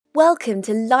Welcome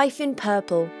to Life in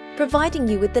Purple, providing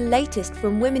you with the latest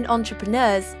from women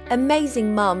entrepreneurs,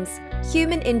 amazing mums,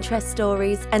 human interest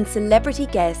stories, and celebrity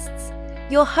guests.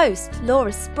 Your host,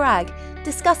 Laura Spragg,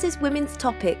 discusses women's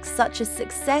topics such as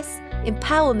success,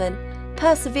 empowerment,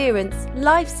 perseverance,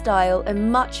 lifestyle,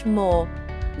 and much more.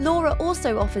 Laura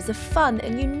also offers a fun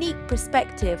and unique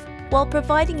perspective while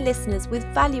providing listeners with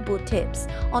valuable tips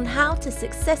on how to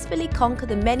successfully conquer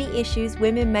the many issues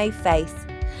women may face.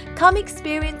 Come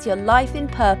experience your life in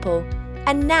purple.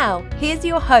 And now, here's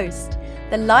your host,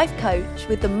 the life coach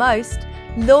with the most,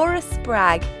 Laura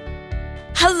Spragg.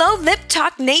 Hello, Lip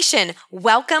Talk Nation.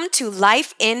 Welcome to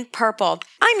Life in Purple.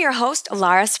 I'm your host,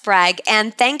 Laura Spragg,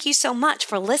 and thank you so much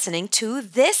for listening to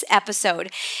this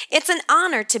episode. It's an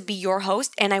honor to be your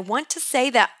host, and I want to say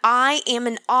that I am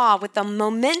in awe with the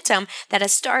momentum that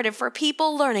has started for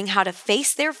people learning how to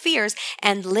face their fears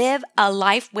and live a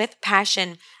life with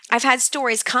passion. I've had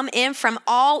stories come in from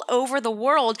all over the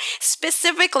world,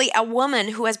 specifically a woman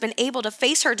who has been able to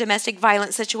face her domestic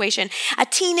violence situation, a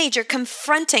teenager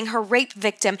confronting her rape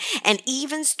victim, and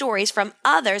even stories from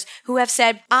others who have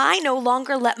said, I no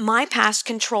longer let my past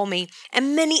control me.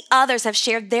 And many others have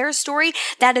shared their story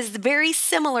that is very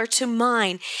similar to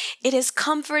mine. It is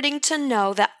comforting to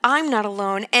know that I'm not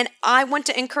alone, and I want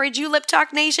to encourage you, Lip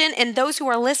Talk Nation, and those who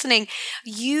are listening,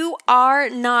 you are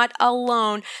not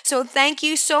alone. So thank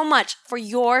you so much for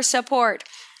your support.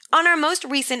 On our most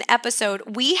recent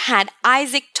episode, we had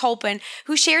Isaac Tolpin,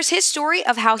 who shares his story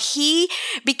of how he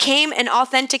became an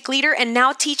authentic leader and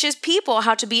now teaches people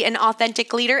how to be an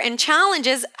authentic leader and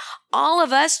challenges all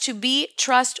of us to be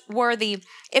trustworthy.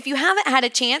 If you haven't had a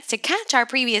chance to catch our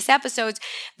previous episodes,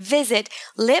 visit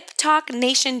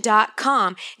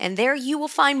liptalknation.com, and there you will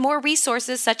find more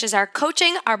resources such as our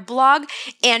coaching, our blog,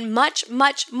 and much,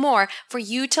 much more for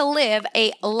you to live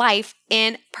a life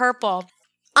in purple.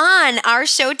 On our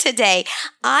show today,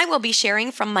 I will be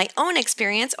sharing from my own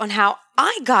experience on how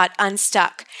I got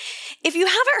unstuck. If you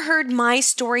haven't heard my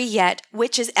story yet,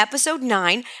 which is episode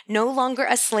 9, No Longer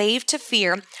a Slave to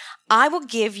Fear, I will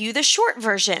give you the short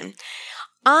version.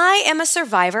 I am a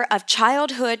survivor of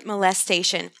childhood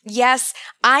molestation. Yes,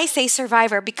 I say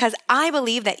survivor because I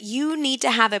believe that you need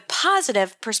to have a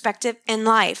positive perspective in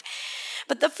life.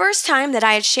 But the first time that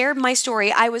I had shared my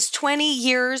story, I was 20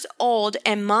 years old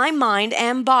and my mind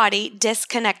and body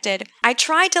disconnected. I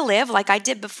tried to live like I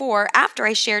did before after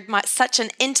I shared such an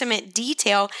intimate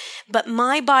detail, but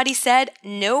my body said,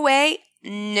 no way,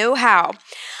 no how.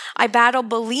 I battled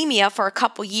bulimia for a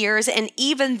couple years, and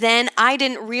even then, I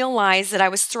didn't realize that I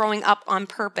was throwing up on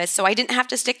purpose. So I didn't have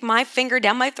to stick my finger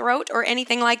down my throat or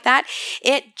anything like that.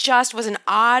 It just was an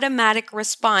automatic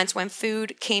response when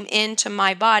food came into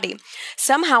my body.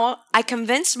 Somehow, I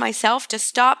convinced myself to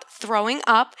stop throwing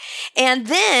up, and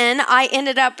then I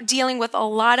ended up dealing with a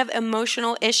lot of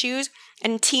emotional issues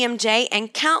and TMJ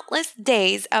and countless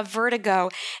days of vertigo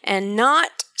and not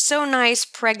so nice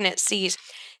pregnancies.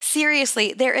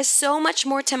 Seriously, there is so much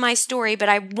more to my story, but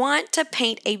I want to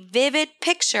paint a vivid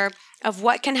picture of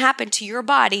what can happen to your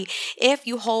body if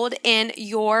you hold in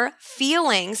your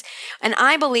feelings. And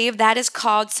I believe that is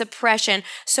called suppression.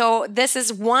 So this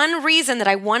is one reason that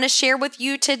I want to share with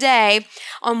you today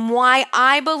on why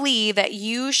I believe that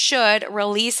you should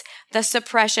release the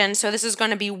suppression. So this is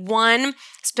going to be one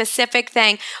specific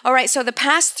thing. All right, so the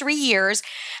past 3 years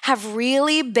have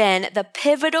really been the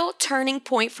pivotal turning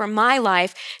point for my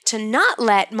life to not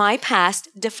let my past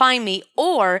define me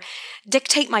or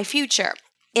dictate my future.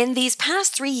 In these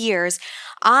past 3 years,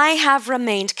 I have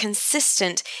remained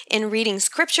consistent in reading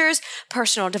scriptures,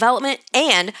 personal development,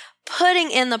 and putting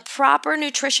in the proper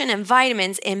nutrition and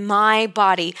vitamins in my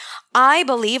body. I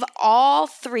believe all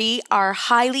 3 are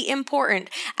highly important,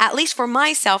 at least for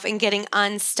myself, in getting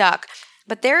unstuck.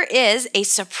 But there is a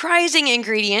surprising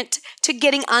ingredient to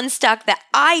getting unstuck that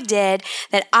I did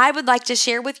that I would like to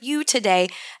share with you today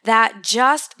that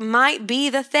just might be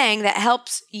the thing that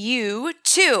helps you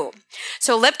too.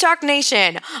 So Lip Talk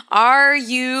Nation, are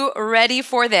you ready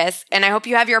for this? And I hope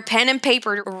you have your pen and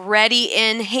paper ready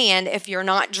in hand if you're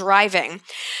not driving.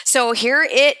 So here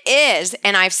it is.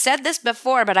 And I've said this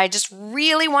before, but I just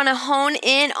really want to hone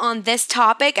in on this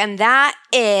topic, and that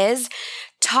is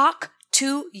talk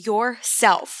to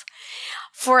yourself.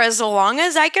 For as long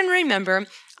as I can remember,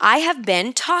 I have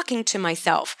been talking to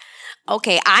myself.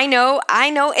 Okay, I know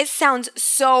it sounds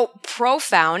so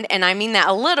profound, and I mean that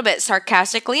a little bit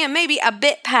sarcastically and maybe a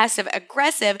bit passive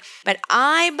aggressive, but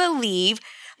I believe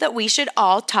that we should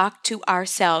all talk to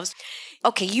ourselves.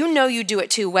 Okay, you know you do it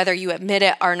too, whether you admit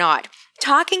it or not.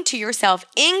 Talking to yourself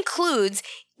includes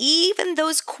even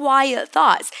those quiet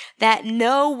thoughts that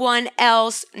no one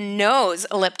else knows,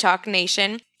 Lip Talk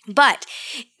Nation. But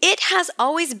it has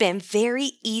always been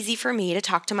very easy for me to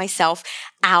talk to myself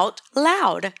out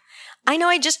loud. I know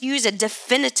I just used a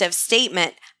definitive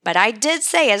statement, but I did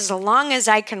say as long as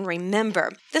I can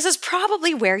remember. This is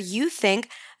probably where you think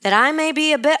that I may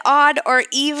be a bit odd or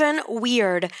even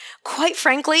weird. Quite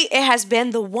frankly, it has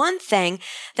been the one thing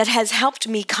that has helped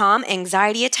me calm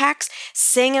anxiety attacks,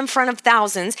 sing in front of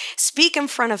thousands, speak in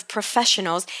front of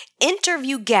professionals,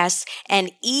 interview guests, and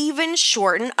even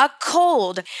shorten a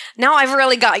cold. Now I've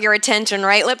really got your attention,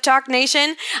 right, Lip Talk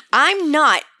Nation? I'm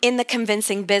not in the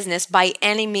convincing business by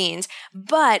any means,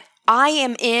 but I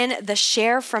am in the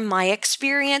share from my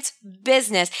experience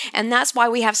business, and that's why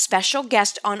we have special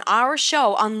guests on our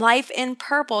show on Life in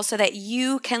Purple so that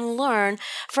you can learn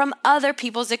from other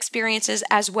people's experiences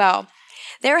as well.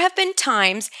 There have been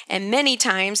times, and many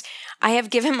times, I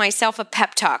have given myself a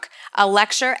pep talk, a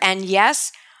lecture, and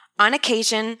yes, on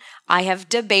occasion, I have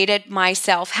debated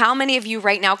myself. How many of you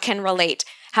right now can relate?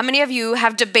 How many of you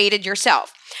have debated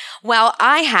yourself? Well,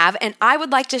 I have, and I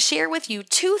would like to share with you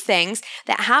 2 things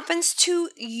that happens to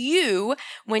you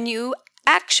when you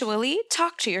actually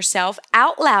talk to yourself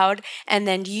out loud, and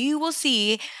then you will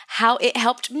see how it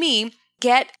helped me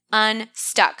get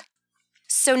unstuck.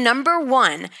 So number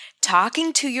 1,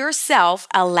 talking to yourself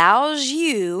allows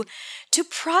you to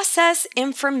process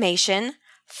information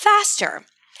faster.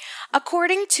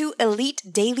 According to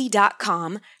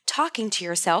EliteDaily.com, talking to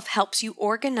yourself helps you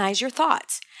organize your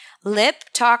thoughts. Lip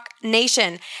Talk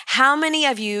Nation, how many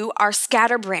of you are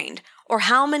scatterbrained? Or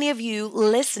how many of you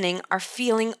listening are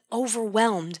feeling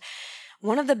overwhelmed?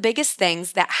 One of the biggest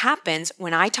things that happens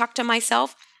when I talk to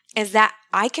myself is that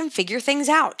I can figure things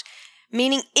out,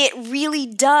 meaning it really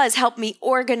does help me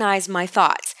organize my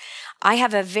thoughts. I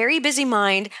have a very busy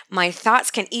mind. My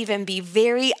thoughts can even be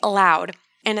very loud.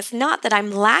 And it's not that I'm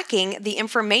lacking the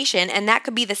information, and that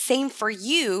could be the same for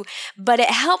you, but it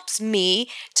helps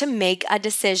me to make a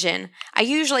decision. I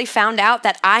usually found out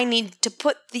that I need to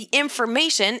put the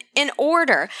information in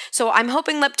order. So I'm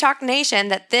hoping, Lip Talk Nation,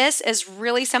 that this is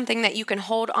really something that you can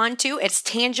hold on to. It's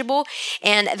tangible,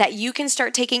 and that you can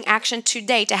start taking action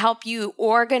today to help you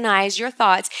organize your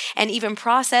thoughts and even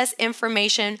process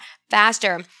information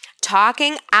faster.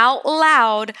 Talking out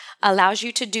loud allows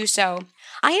you to do so.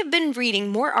 I have been reading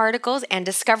more articles and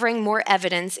discovering more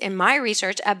evidence in my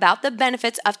research about the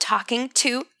benefits of talking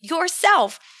to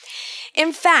yourself.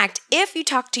 In fact, if you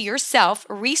talk to yourself,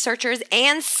 researchers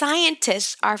and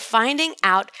scientists are finding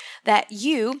out that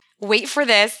you, wait for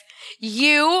this,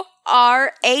 you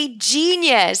are a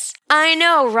genius. I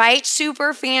know, right?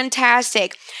 Super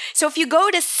fantastic. So if you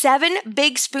go to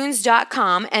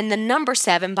 7bigspoons.com, and the number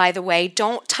 7, by the way,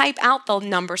 don't type out the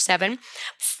number 7,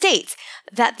 states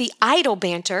that the idle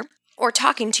banter or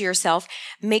talking to yourself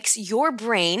makes your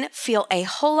brain feel a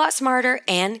whole lot smarter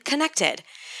and connected.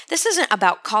 This isn't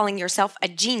about calling yourself a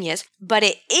genius, but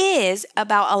it is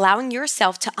about allowing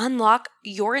yourself to unlock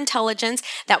your intelligence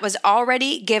that was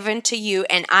already given to you.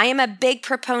 And I am a big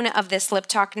proponent of this, Lip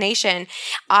Talk Nation.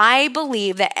 I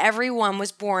believe that everyone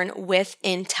was born with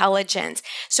intelligence.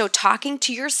 So talking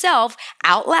to yourself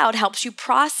out loud helps you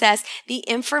process the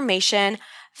information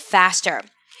faster.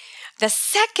 The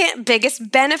second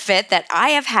biggest benefit that I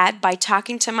have had by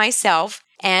talking to myself,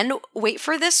 and wait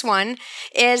for this one,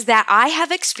 is that I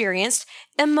have experienced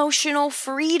emotional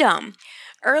freedom.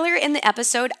 Earlier in the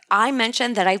episode, I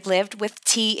mentioned that I've lived with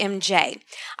TMJ.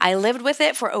 I lived with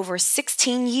it for over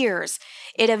 16 years.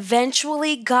 It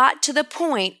eventually got to the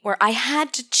point where I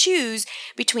had to choose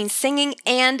between singing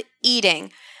and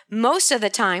eating. Most of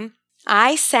the time,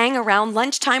 I sang around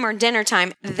lunchtime or dinner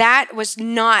time. That was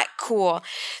not cool.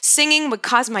 Singing would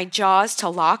cause my jaws to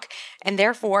lock, and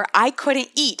therefore I couldn't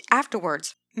eat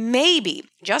afterwards. Maybe,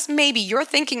 just maybe, you're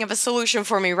thinking of a solution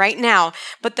for me right now,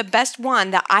 but the best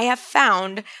one that I have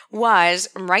found was,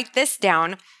 write this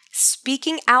down,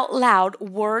 speaking out loud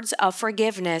words of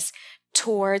forgiveness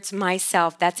towards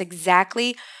myself. That's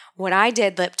exactly what I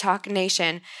did, Lip Talk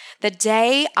Nation. The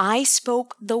day I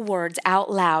spoke the words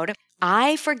out loud,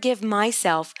 I forgive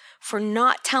myself for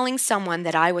not telling someone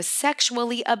that I was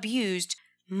sexually abused.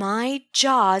 My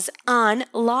jaws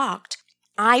unlocked.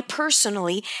 I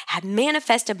personally had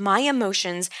manifested my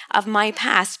emotions of my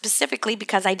past specifically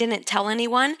because I didn't tell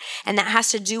anyone, and that has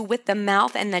to do with the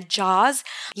mouth and the jaws.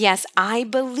 Yes, I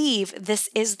believe this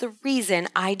is the reason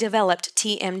I developed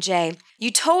TMJ.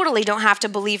 You totally don't have to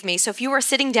believe me. So if you were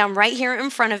sitting down right here in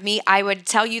front of me, I would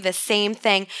tell you the same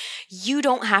thing. You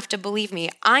don't have to believe me.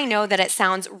 I know that it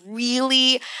sounds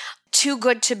really too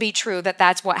good to be true that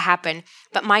that's what happened.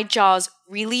 But my jaws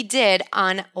really did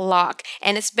unlock.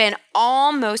 And it's been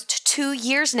almost 2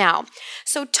 years now.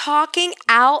 So talking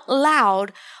out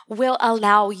loud will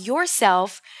allow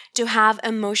yourself to have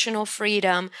emotional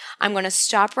freedom. I'm going to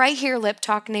stop right here, Lip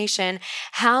Talk Nation.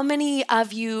 How many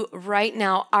of you right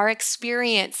now are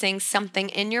experiencing something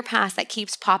in your past that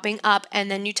keeps popping up, and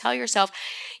then you tell yourself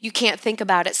you can't think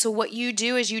about it? So what you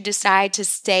do is you decide to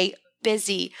stay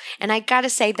busy. And I gotta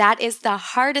say, that is the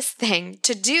hardest thing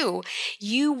to do.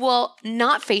 You will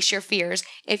not face your fears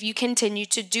if you continue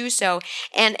to do so.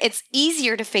 And it's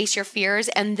easier to face your fears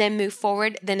and then move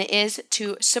forward than it is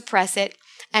to suppress it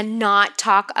and not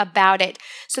talk about it.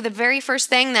 So the very first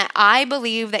thing that I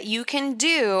believe that you can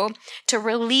do to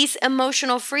release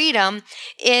emotional freedom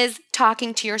is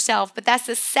talking to yourself. But that's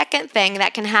the second thing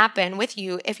that can happen with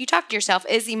you if you talk to yourself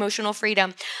is emotional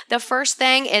freedom. The first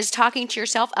thing is talking to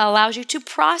yourself allows you to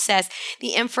process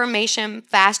the information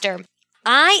faster.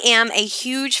 I am a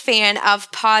huge fan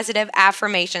of positive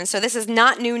affirmations. So this is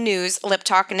not new news, Lip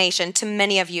Talk Nation, to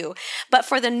many of you. But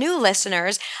for the new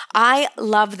listeners, I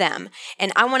love them.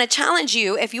 And I want to challenge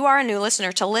you, if you are a new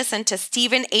listener, to listen to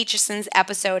Stephen Aitchison's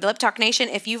episode. Lip Talk Nation,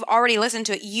 if you've already listened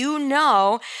to it, you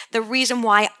know the reason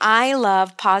why I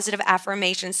love positive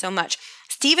affirmations so much.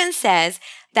 Stephen says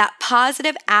that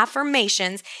positive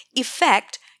affirmations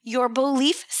affect your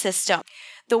belief system.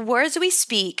 The words we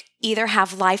speak either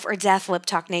have life or death, Lip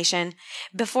Talk Nation.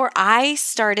 Before I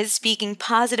started speaking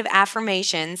positive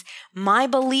affirmations, my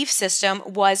belief system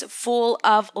was full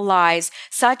of lies,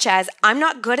 such as, I'm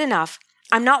not good enough,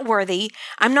 I'm not worthy,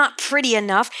 I'm not pretty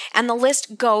enough, and the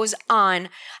list goes on.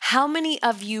 How many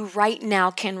of you right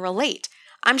now can relate?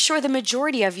 I'm sure the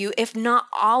majority of you, if not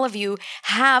all of you,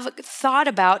 have thought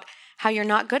about how you're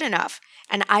not good enough.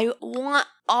 And I want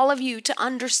all of you to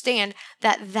understand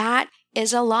that that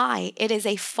is a lie. It is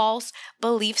a false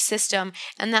belief system.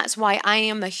 And that's why I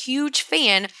am a huge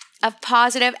fan of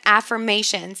positive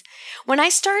affirmations. When I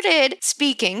started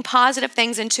speaking positive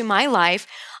things into my life,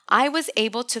 I was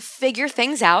able to figure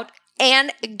things out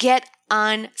and get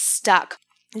unstuck.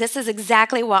 This is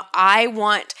exactly what I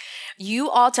want you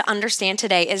all to understand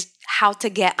today, is how to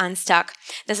get unstuck.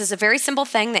 This is a very simple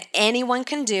thing that anyone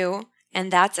can do,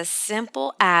 and that's as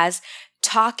simple as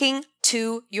talking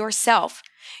to yourself.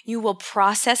 You will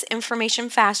process information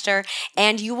faster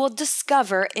and you will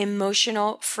discover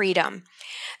emotional freedom.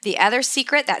 The other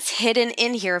secret that's hidden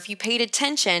in here, if you paid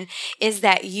attention, is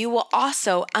that you will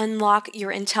also unlock your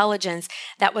intelligence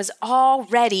that was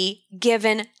already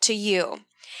given to you.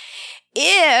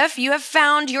 If you have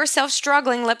found yourself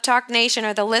struggling, Lip Talk Nation,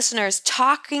 or the listeners,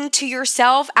 talking to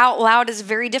yourself out loud is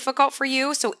very difficult for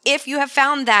you. So if you have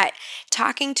found that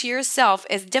talking to yourself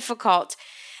is difficult,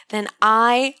 then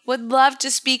I would love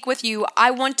to speak with you.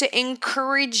 I want to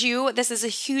encourage you. This is a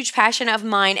huge passion of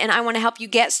mine, and I want to help you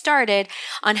get started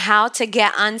on how to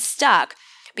get unstuck,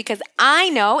 because I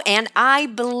know and I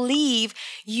believe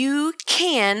you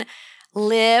can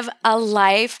live a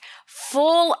life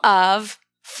full of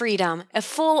freedom,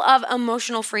 full of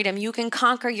emotional freedom. You can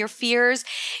conquer your fears.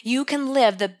 You can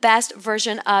live the best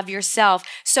version of yourself.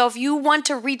 So if you want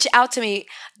to reach out to me,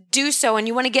 do so, and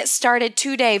you want to get started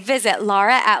today, visit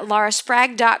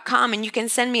Laura@lauraspragg.com, and you can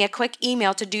send me a quick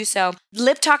email to do so.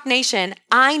 Lip Talk Nation,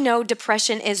 I know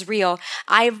depression is real.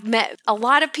 I've met a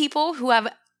lot of people who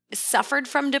have suffered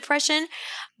from depression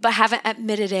but haven't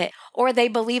admitted it, or they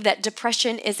believe that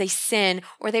depression is a sin,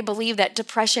 or they believe that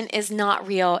depression is not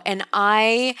real. And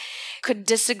I could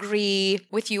disagree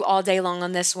with you all day long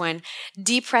on this one.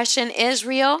 Depression is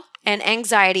real and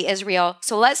anxiety is real.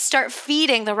 So let's start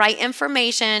feeding the right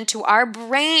information to our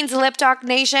brains, Lip Talk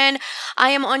Nation.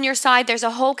 I am on your side. There's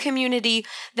a whole community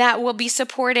that will be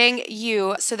supporting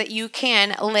you so that you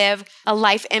can live a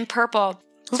life in purple.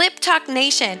 Lip Talk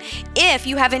Nation, if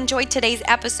you have enjoyed today's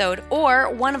episode or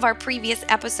one of our previous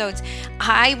episodes,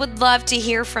 I would love to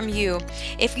hear from you.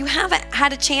 If you haven't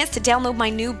had a chance to download my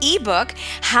new ebook,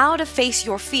 How to Face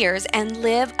Your Fears and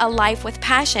Live a Life with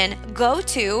Passion, go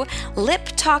to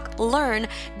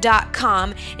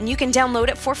liptalklearn.com and you can download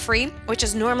it for free, which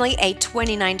is normally a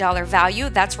 $29 value.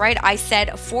 That's right, I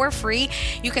said for free.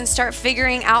 You can start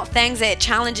figuring out things that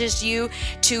challenges you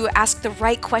to ask the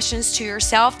right questions to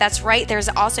yourself. That's right, there's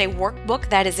also a workbook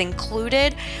that is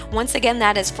included. Once again,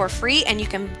 that is for free, and you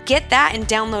can get that and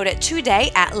download it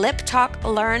today at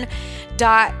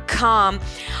liptalklearn.com.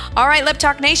 All right, Lip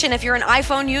Talk Nation, if you're an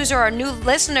iPhone user or new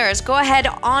listeners, go ahead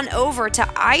on over to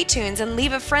iTunes and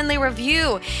leave a friendly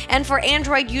review. And for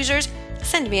Android users,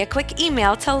 send me a quick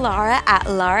email to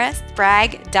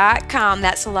laura@lauraspragg.com.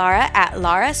 That's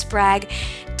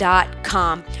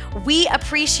laura@lauraspragg.com. We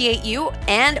appreciate you,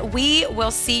 and we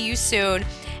will see you soon.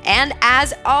 And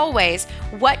as always,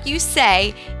 what you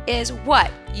say is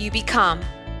what you become.